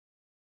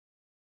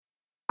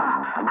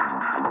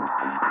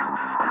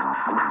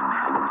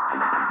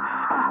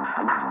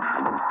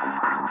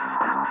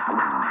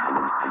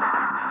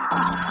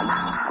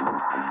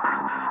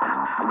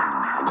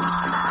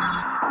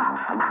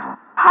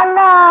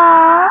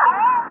Hello?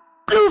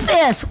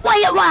 Blueface, what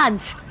you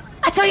want?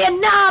 I tell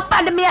you now,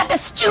 bother me at the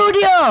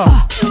studio.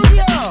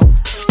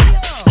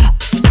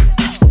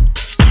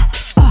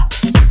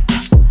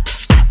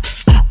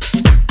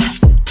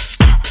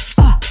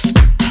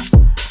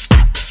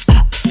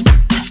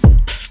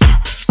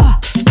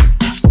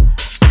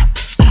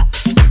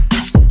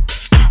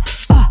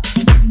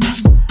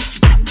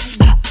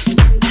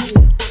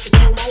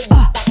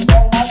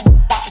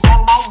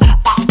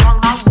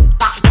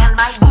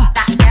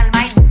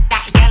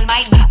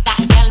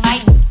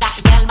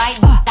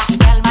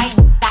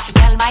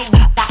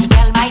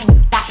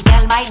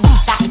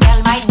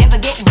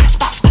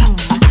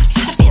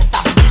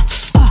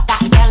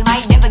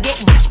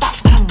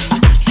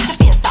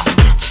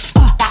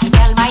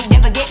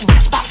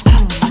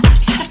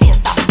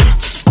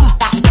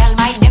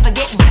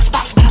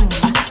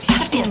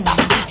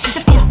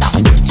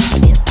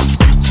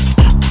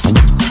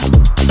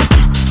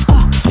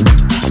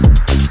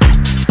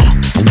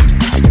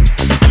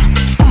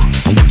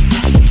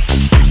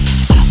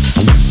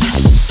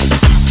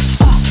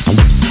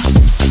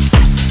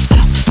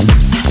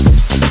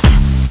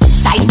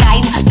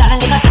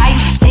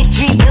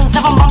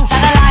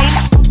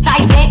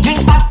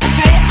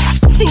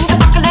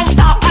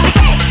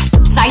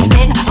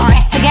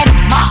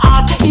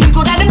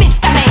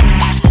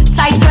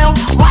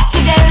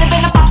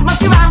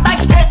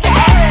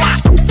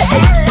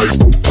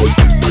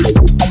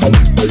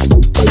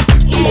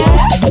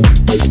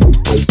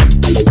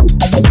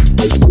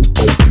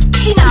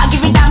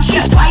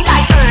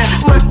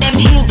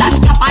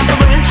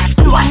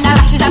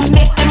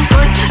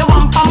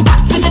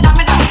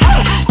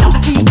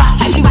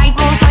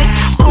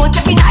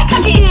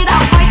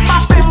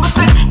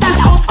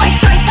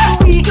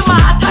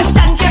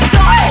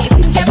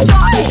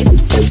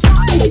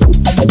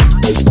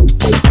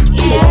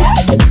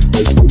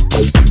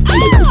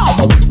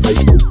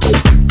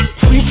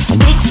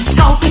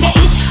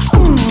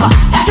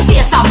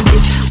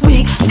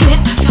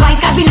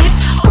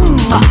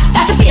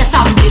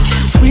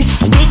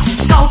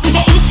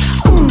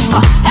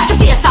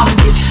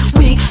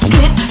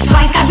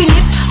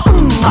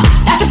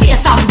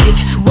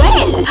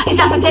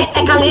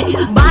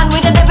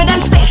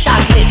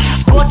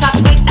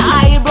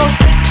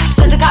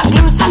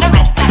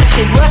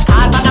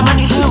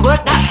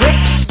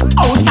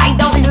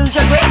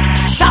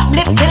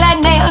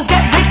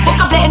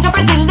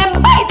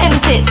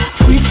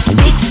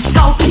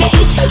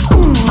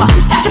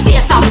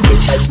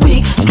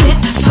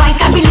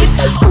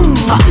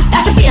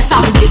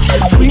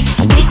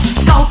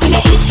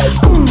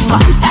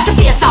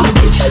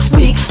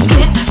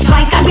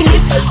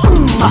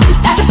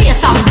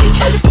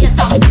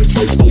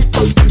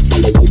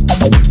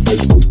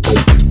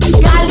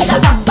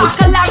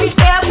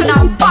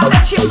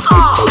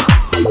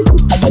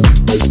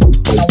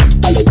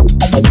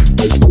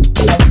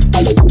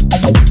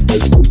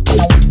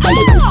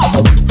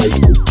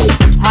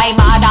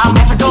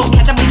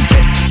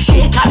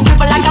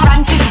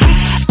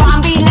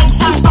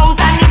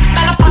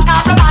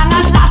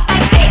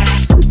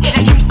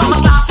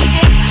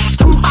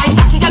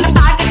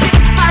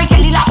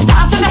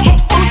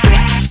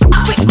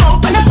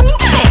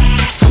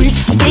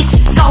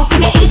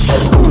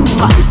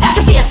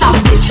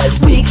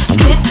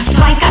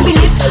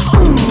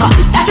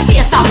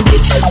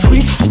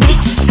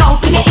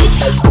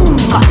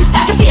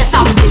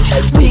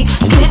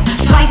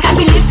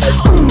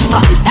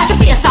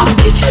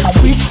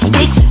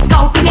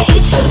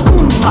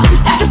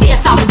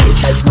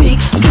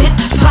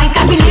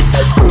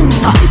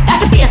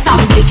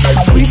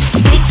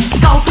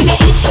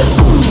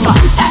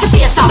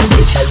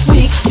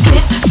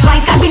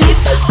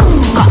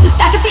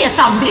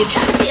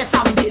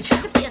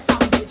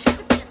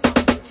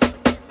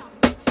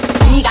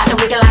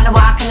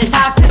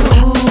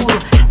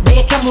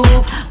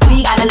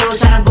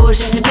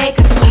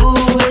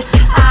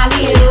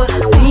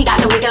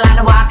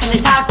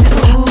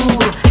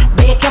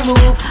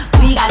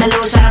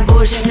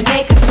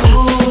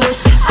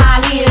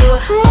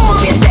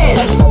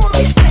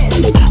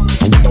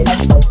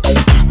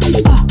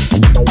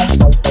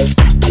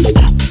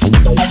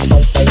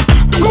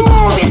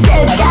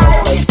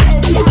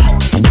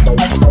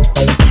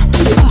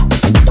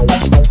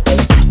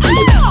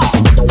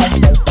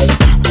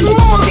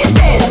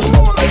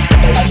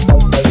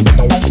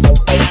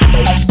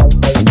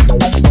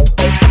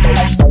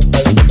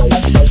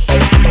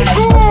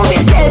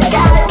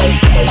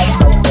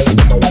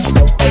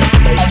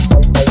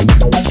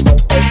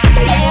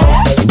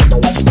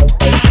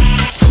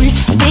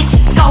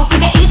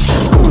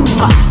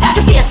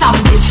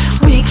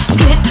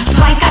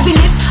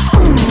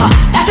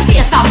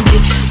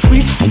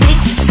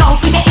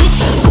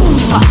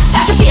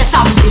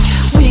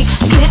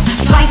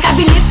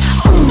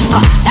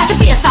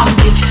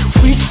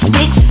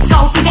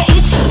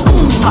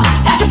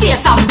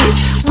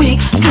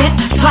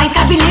 twice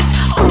got me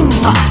lips.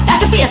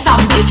 That's a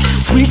fearsome bitch.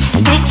 Switch,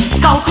 fix,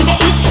 scope with the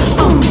itch.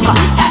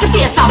 That's a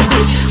fearsome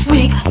bitch.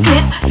 Wig,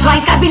 slip,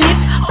 twice got me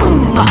lips.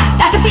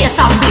 That's a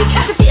fearsome bitch.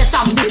 That's a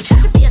fearsome bitch.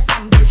 That's a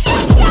fearsome bitch.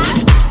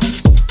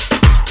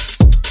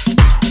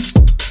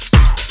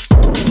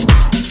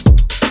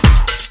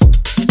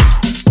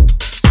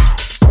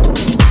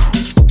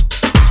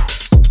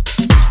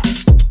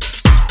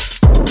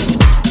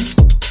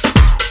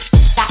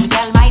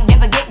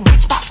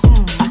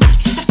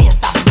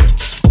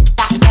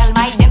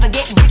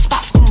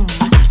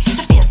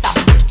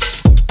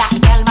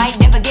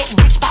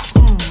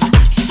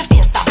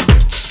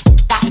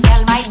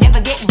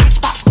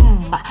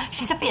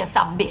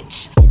 Some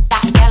bitch.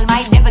 That girl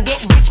might never get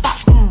rich, but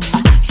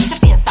she's a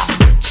fearsome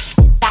bitch.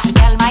 That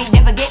girl might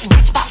never get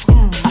rich, but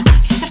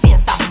she's a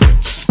fearsome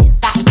bitch.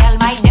 That girl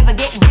might never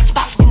get rich,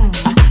 but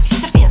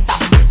she's a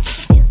fearsome bitch.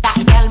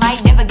 That girl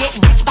might never get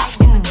rich, but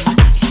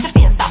she's a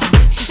fearsome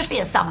bitch. She's a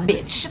fearsome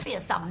bitch. She's a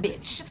fearsome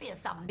bitch. She's a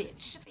fearsome bitch.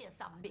 She's a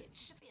fearsome bitch.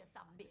 She's a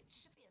fearsome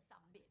bitch.